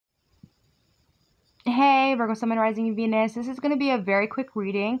Hi, Virgo Sun, Rising in Venus. This is going to be a very quick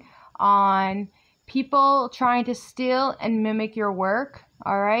reading on people trying to steal and mimic your work.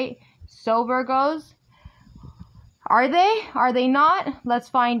 All right. So Virgos, are they? Are they not? Let's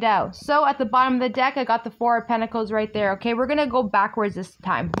find out. So at the bottom of the deck, I got the Four of Pentacles right there. Okay, we're going to go backwards this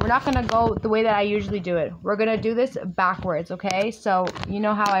time. We're not going to go the way that I usually do it. We're going to do this backwards, okay? So you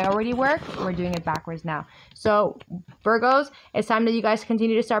know how I already work? We're doing it backwards now. So Virgos, it's time that you guys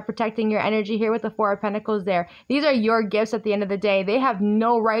continue to start protecting your energy here with the Four of Pentacles there. These are your gifts at the end of the day. They have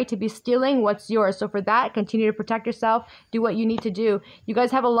no right to be stealing what's yours. So for that, continue to protect yourself. Do what you need to do. You guys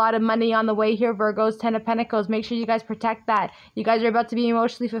have a lot of money on the way here, Virgos. 10 of Pentacles. Make sure you guys protect that. You guys are about to be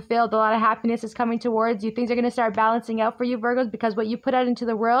emotionally fulfilled. A lot of happiness is coming towards you. Things are going to start balancing out for you, Virgos, because what you put out into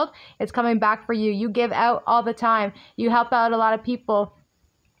the world, it's coming back for you. You give out all the time. You help out a lot of people.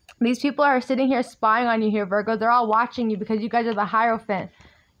 These people are sitting here spying on you here, Virgo. They're all watching you because you guys are the Hierophant.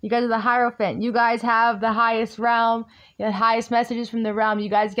 You guys are the Hierophant. You guys have the highest realm, the highest messages from the realm. You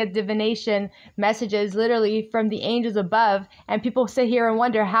guys get divination messages literally from the angels above. And people sit here and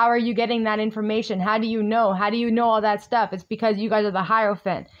wonder, how are you getting that information? How do you know? How do you know all that stuff? It's because you guys are the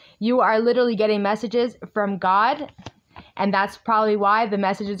Hierophant. You are literally getting messages from God. And that's probably why the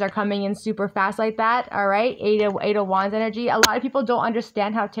messages are coming in super fast like that. All right. Eight of Wands energy. A lot of people don't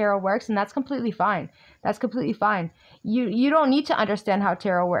understand how tarot works, and that's completely fine. That's completely fine. You don't need to understand how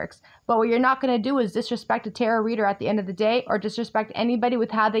tarot works. But what you're not going to do is disrespect a tarot reader at the end of the day, or disrespect anybody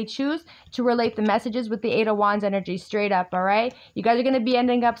with how they choose to relate the messages with the Eight of Wands energy straight up, all right? You guys are going to be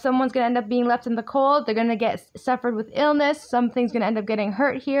ending up, someone's going to end up being left in the cold. They're going to get suffered with illness. Something's going to end up getting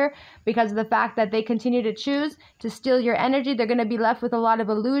hurt here because of the fact that they continue to choose to steal your energy. They're going to be left with a lot of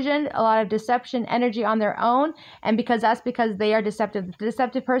illusion, a lot of deception energy on their own. And because they are deceptive. The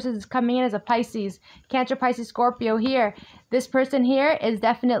deceptive person is coming in as a Pisces, Cancer, Pisces, Scorpio here. This person here is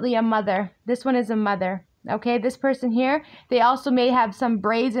definitely a mother. This one is a mother. Okay, this person here, they also may have some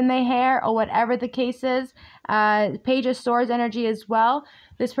braids in their hair or whatever the case is. Page of Swords energy as well.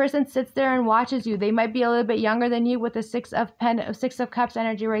 This person sits there and watches you. They might be a little bit younger than you with the Six of Cups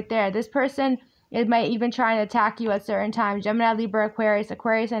energy right there. This person, it might even try and attack you at certain times. Gemini, Libra,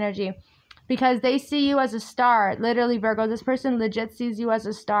 Aquarius energy. Because they see you as a star. Literally, Virgo, this person legit sees you as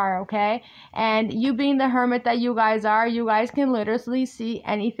a star, okay? And you being the hermit that you guys are, you guys can literally see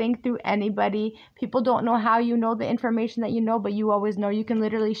anything through anybody. People don't know how you know the information that you know, but you always know. You can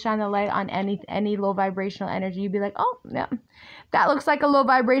literally shine the light on any low vibrational energy. You'd be like, oh, yeah, that looks like a low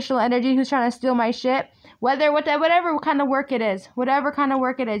vibrational energy who's trying to steal my shit. Whatever kind of work it is, whatever kind of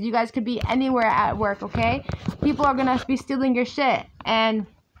work it is, you guys could be anywhere at work, okay? People are going to be stealing your shit. And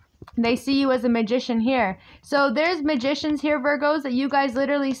they see you as a magician here. So there's magicians here, Virgos, that you guys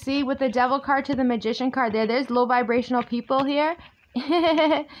literally see with the Devil card to the Magician card there. There's low vibrational people here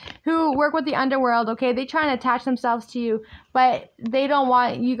who work with the underworld, okay? They try and attach themselves to you, but they don't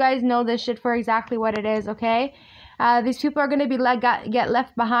want, you guys know this shit for exactly what it is, okay? These people are going to be get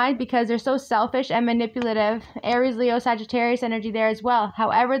left behind because they're so selfish and manipulative. Aries, Leo, Sagittarius energy there as well.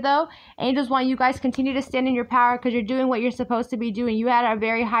 However, though, angels want you guys to continue to stand in your power because you're doing what you're supposed to be doing. You had a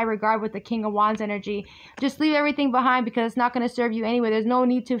very high regard with the King of Wands energy. Just leave everything behind because it's not going to serve you anyway. There's no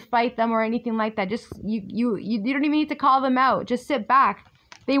need to fight them or anything like that. Just you don't even need to call them out. Just sit back.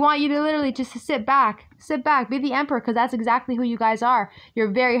 They want you to literally just sit back, be the emperor, because that's exactly who you guys are.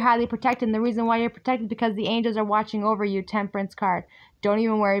 You're very highly protected, and the reason why you're protected is because the angels are watching over you. Temperance card. Don't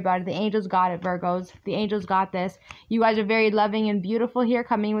even worry about it. The angels got it, Virgos. The angels got this. You guys are very loving and beautiful here,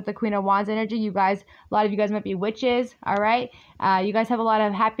 coming with the Queen of Wands energy. You guys, a lot of you guys might be witches, all right? You guys have a lot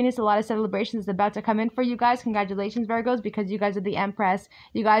of happiness, a lot of celebrations about to come in for you guys. Congratulations, Virgos, because you guys are the Empress.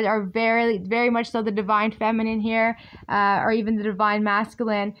 You guys are very, very much so the divine feminine here, or even the divine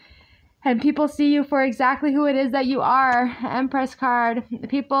masculine. And people see you for exactly who it is that you are. Empress card.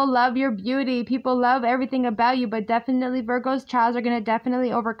 People love your beauty. People love everything about you. But definitely, Virgos, trials are going to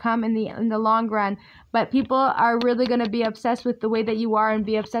definitely overcome in the long run. But people are really going to be obsessed with the way that you are and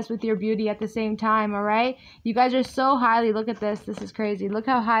be obsessed with your beauty at the same time, all right? You guys are so highly, look at this. This is crazy. Look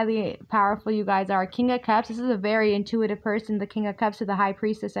how highly powerful you guys are. King of Cups. This is a very intuitive person. The King of Cups to the High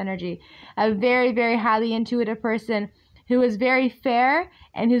Priestess energy. A very, very highly intuitive person who is very fair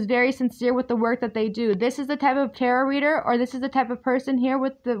and who's very sincere with the work that they do. This is the type of tarot reader, or this is the type of person here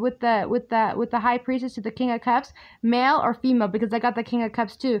with the High Priestess to the King of Cups, male or female, because I got the King of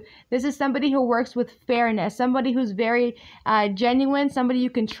Cups too. This is somebody who works with fairness, somebody who's very genuine, somebody you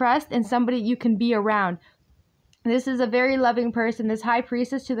can trust, and somebody you can be around. This is a very loving person. This High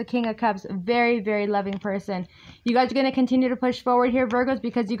Priestess to the King of Cups, very, very loving person. You guys are going to continue to push forward here, Virgos,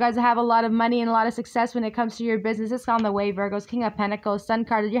 because you guys have a lot of money and a lot of success when it comes to your business. It's on the way, Virgos. King of Pentacles, Sun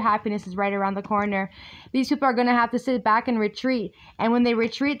card, your happiness is right around the corner. These people are going to have to sit back and retreat. And when they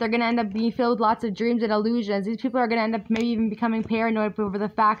retreat, they're going to end up being filled with lots of dreams and illusions. These people are going to end up maybe even becoming paranoid over the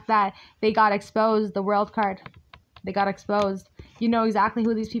fact that they got exposed. The World card. They got exposed. You know exactly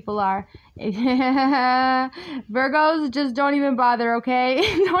who these people are. Virgos, just don't even bother, okay?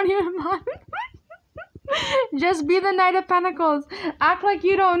 Don't even bother. Just be the Knight of Pentacles. Act like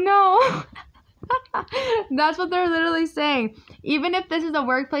you don't know. That's what they're literally saying. Even if this is a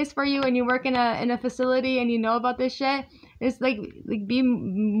workplace for you and you work in a facility and you know about this shit, it's like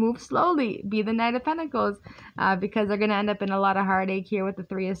move slowly. Be the Knight of Pentacles, because they're gonna end up in a lot of heartache here with the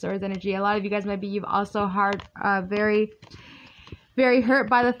Three of Swords energy. A lot of you guys you've also very hurt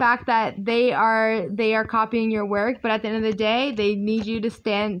by the fact that they are copying your work, but at the end of the day, they need you to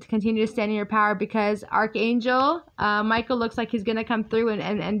continue to stand in your power, because Archangel Michael looks like he's gonna come through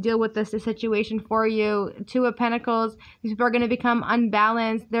and deal with this situation for you. Two of Pentacles. These people are gonna become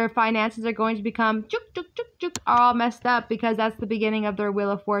unbalanced. Their finances are going to become all messed up, because that's the beginning of their Wheel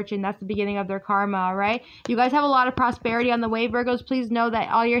of Fortune. That's the beginning of their karma. All right, you guys have a lot of prosperity on the way, Virgos. Please know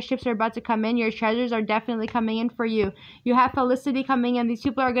that all your ships are about to come in. Your treasures are definitely coming in for you. You have felicity coming in. These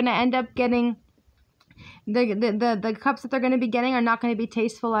people are going to end up getting the cups that they're going to be getting are not going to be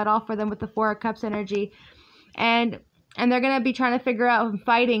tasteful at all for them with the Four of Cups energy, and they're going to be trying to figure out and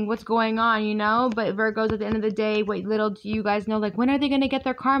fighting what's going on, you know. But Virgos, at the end of the day, what little do you guys know, like, when are they going to get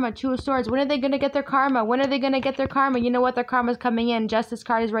their karma? Two of Swords. When are they going to get their karma? When are they going to get their karma? You know what? Their karma is coming in. Justice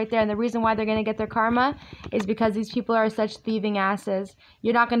card is right there. And the reason why they're going to get their karma is because these people are such thieving asses.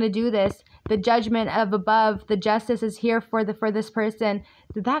 You're not going to do this. The judgment of above, the justice is here for this person.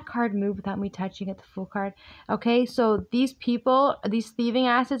 Did that card move without me touching it, the Fool card? Okay, so these people, these thieving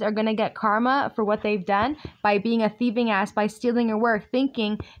asses are going to get karma for what they've done by being a thieving ass, by stealing your work,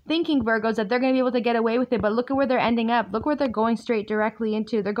 thinking Virgos, that they're going to be able to get away with it. But look at where they're ending up. Look where they're going straight directly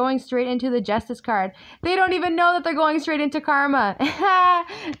into. They're going straight into the Justice card. They don't even know that they're going straight into karma.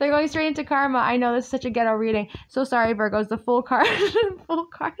 They're going straight into karma. I know, this is such a ghetto reading. So sorry, Virgos. The Fool card. Fool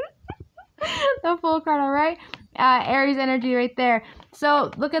card. The Fool card, all right? Aries energy right there.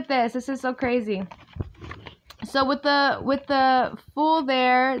 So look at this. This is so crazy. So with the Fool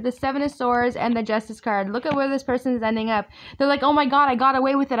there, the Seven of Swords, and the Justice card, look at where this person is ending up. They're like, oh my God, I got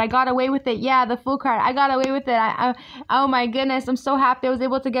away with it. I got away with it. Yeah, the Fool card. I got away with it. Oh my goodness, I'm so happy I was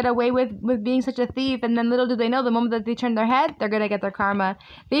able to get away with being such a thief. And then little do they know, the moment that they turn their head, they're going to get their karma.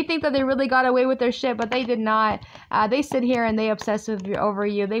 They think that they really got away with their shit, but they did not. They sit here and they obsess over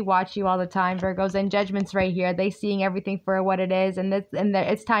you. They watch you all the time, Virgos. And Judgment's right here. They seeing everything for what it is. And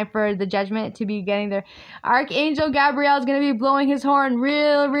it's time for the Judgment to be getting their... Archangel Gabriel is going to be blowing his horn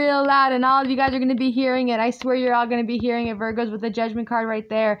real loud, and all of you guys are going to be hearing it. I swear you're all going to be hearing it, Virgos, with the Judgment card right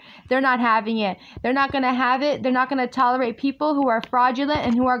there. They're not having it. They're not going to have it. They're not going to tolerate people who are fraudulent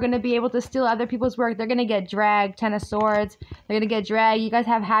and who are going to be able to steal other people's work. They're going to get dragged. Ten of Swords. They're going to get dragged. You guys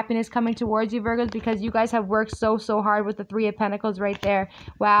have happiness coming towards you, Virgos, because you guys have worked so hard with the Three of Pentacles right there.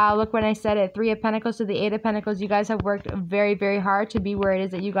 Wow, look when I said it. Three of Pentacles to the Eight of Pentacles. You guys have worked very hard to be where it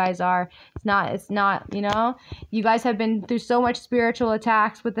is that you guys are. It's not, you know. You guys have been through so much spiritual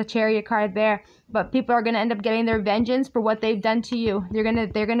attacks with the Chariot card there, but people are going to end up getting their vengeance for what they've done to you. They're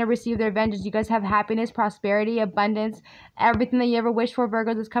going to receive their vengeance. You guys have happiness, prosperity, abundance, everything that you ever wished for,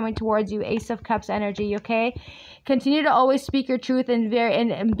 Virgos, is coming towards you. Ace of Cups energy, okay? Continue to always speak your truth and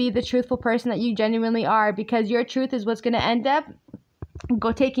be the truthful person that you genuinely are, because your truth is what's going to end up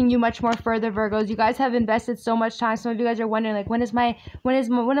taking you much more further, Virgos. You guys have invested so much time. Some of you guys are wondering, like, when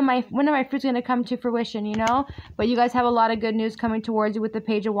are my fruits going to come to fruition, you know? But you guys have a lot of good news coming towards you with the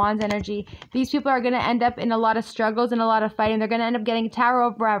Page of Wands energy. These people are going to end up in a lot of struggles and a lot of fighting. They're going to end up getting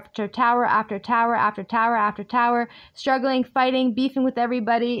tower after tower after tower after tower after tower, struggling, fighting, beefing with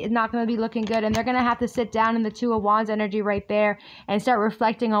everybody. It's not going to be looking good, and they're going to have to sit down in the Two of Wands energy right there and start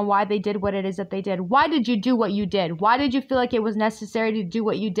reflecting on why they did what it is that they did. Why did you do what you did? Why did you feel like it was necessary to do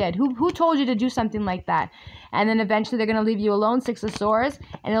what you did? Who told you to do something like that? And then eventually they're going to leave you alone. Six of Swords,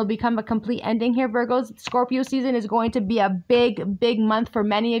 and it'll become a complete ending here, Virgos. Scorpio season is going to be a big month for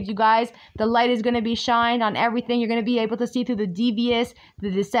many of you guys. The light is going to be shined on everything. You're going to be able to see through the devious,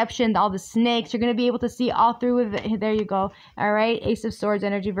 the deception, all the snakes. You're going to be able to see all through it. There you go. All right, Ace of Swords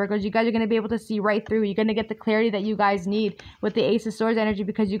energy, Virgos. You guys are going to be able to see right through. You're going to get the clarity that you guys need with the Ace of Swords energy,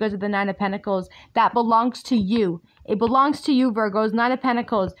 because you guys are the Nine of Pentacles. That belongs to you. It belongs to you, Virgos. Nine of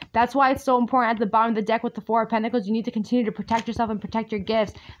Pentacles. That's why it's so important at the bottom of the deck with the Four of Pentacles. You need to continue to protect yourself and protect your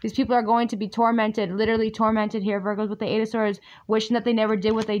gifts. These people are going to be tormented, literally tormented here, Virgos, with the Eight of Swords, wishing that they never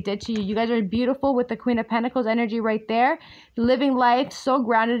did what they did to you. You guys are beautiful with the Queen of Pentacles energy right there. Living life so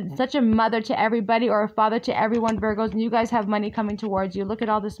grounded, such a mother to everybody or a father to everyone, Virgos. And you guys have money coming towards you. Look at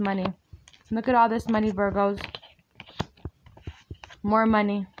all this money. Look at all this money, Virgos. More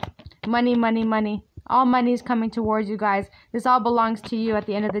money. Money, money, money. All money is coming towards you guys. This all belongs to you at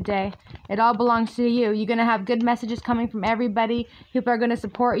the end of the day. It all belongs to you. You're going to have good messages coming from everybody. People are going to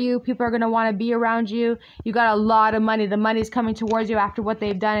support you. People are going to want to be around you. You got a lot of money. The money's coming towards you after what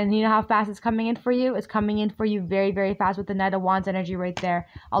they've done. And you know how fast it's coming in for you? It's coming in for you very, very fast with the Knight of Wands energy right there.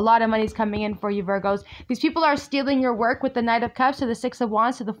 A lot of money's coming in for you, Virgos. These people are stealing your work with the Knight of Cups to the Six of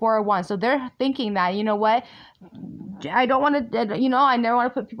Wands to the Four of Wands. So they're thinking that, you know what? I don't want to, you know, I never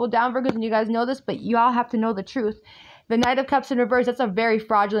want to put people down, Virgos, and you guys know this, but you all have to know the truth. The Knight of Cups in reverse, that's a very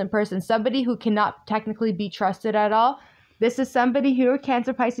fraudulent person. Somebody who cannot technically be trusted at all. This is somebody who,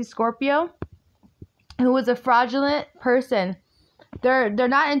 Cancer, Pisces, Scorpio, who is a fraudulent person. They're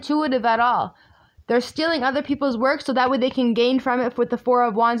not intuitive at all. They're stealing other people's work so that way they can gain from it with the Four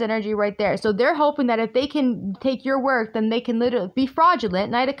of Wands energy right there. So they're hoping that if they can take your work, then they can literally be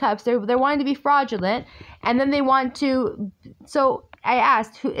fraudulent. Knight of Cups, they're wanting to be fraudulent. And then they want to... So I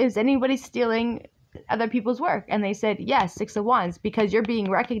asked, is anybody stealing other people's work? And they said, yes, Six of Wands, because you're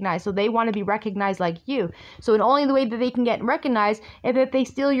being recognized. So they want to be recognized like you. So the only way that they can get recognized is if they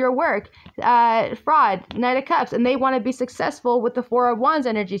steal your work. Fraud, Knight of Cups, and they want to be successful with the Four of Wands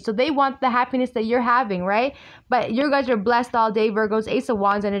energy. So they want the happiness that you're having, right? But you guys are blessed all day, Virgos. Ace of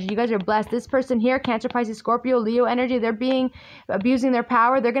Wands energy, you guys are blessed. This person here, Cancer, Pisces, Scorpio, Leo energy, they're abusing their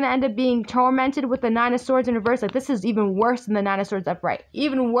power. They're going to end up being tormented with the Nine of Swords in reverse. Like, this is even worse than the Nine of Swords upright.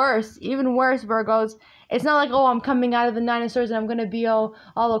 Even worse, Virgos. It's not like, oh, I'm coming out of the Nine of Swords and I'm going to be all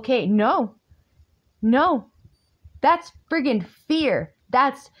okay. No. That's friggin' fear.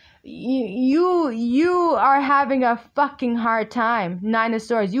 That's... You are having a fucking hard time. Nine of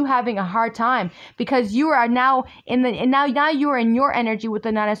Swords, you having a hard time because you are now now you are in your energy with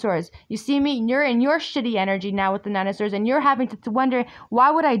the Nine of Swords. You see me? You're in your shitty energy now with the Nine of Swords, and you're having to wonder, why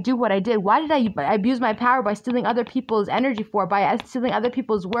would I do what I did? Why did I abuse my power by stealing other people's energy by stealing other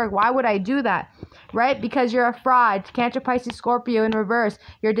people's work? Why would I do that? Right? Because you're a fraud. Cancer, Pisces, Scorpio in reverse.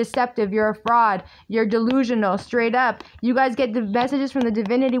 You're deceptive. You're a fraud. You're delusional. Straight up. You guys get the messages from the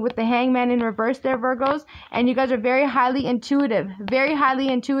divinity with the Hangman in reverse there, Virgos, and you guys are very highly intuitive,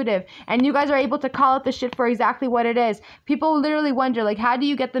 and you guys are able to call out the shit for exactly what it is. People literally wonder, like, how do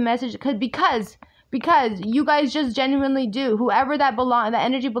you get the message? Because you guys just genuinely do. Whoever that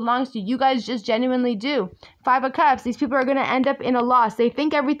energy belongs to, you guys just genuinely do. Five of Cups, these people are going to end up in a loss. They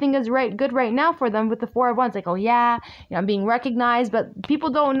think everything is good right now for them with the Four of Wands. Like, oh yeah, you know, I'm being recognized, but people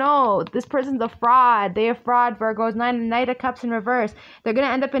don't know. This person's a fraud. They are fraud, Virgos. Knight of Cups in reverse. They're going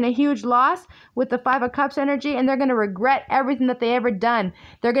to end up in a huge loss with the Five of Cups energy, and they're going to regret everything that they ever done.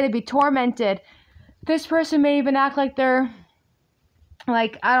 They're going to be tormented. This person may even act like they're...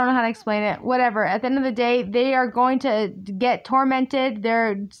 like, I don't know how to explain it. Whatever. At the end of the day, they are going to get tormented.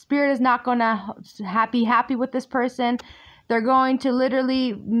 Their spirit is not going to be happy with this person. They're going to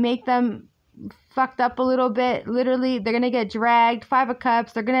literally make them fucked up a little bit. Literally, they're going to get dragged. Five of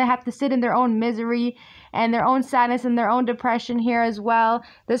Cups. They're going to have to sit in their own misery and their own sadness and their own depression here as well.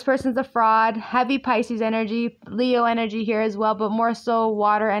 This person's a fraud. Heavy Pisces energy. Leo energy here as well, but more so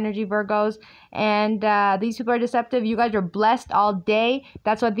water energy, Virgos. And these people are deceptive. You guys are blessed all day.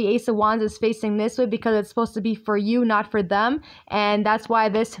 That's why the Ace of Wands is facing this way, because it's supposed to be for you, not for them. And that's why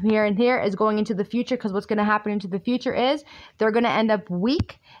this here and here is going into the future, because what's going to happen into the future is they're going to end up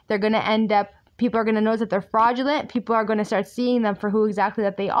weak. They're going to end up... people are going to notice that they're fraudulent. People are going to start seeing them for who exactly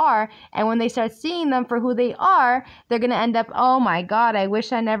that they are. And when they start seeing them for who they are, they're going to end up, oh my God, I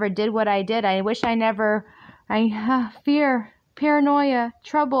wish I never did what I did. I wish I never... fear, paranoia,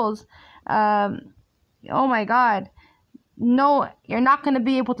 troubles. Oh my God. No, you're not going to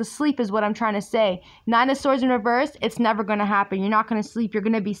be able to sleep is what I'm trying to say. Nine of Swords in reverse, it's never going to happen. You're not going to sleep. You're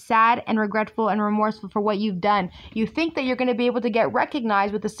going to be sad and regretful and remorseful for what you've done. You think that you're going to be able to get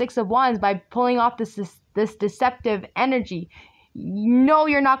recognized with the Six of Wands by pulling off this deceptive energy. No,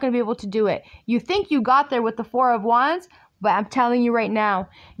 you're not going to be able to do it. You think you got there with the Four of Wands, but I'm telling you right now,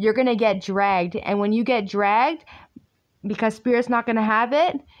 you're going to get dragged. And when you get dragged, because Spirit's not going to have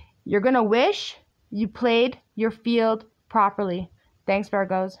it, you're going to wish you played your field properly. Thanks,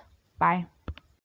 Virgos. Bye.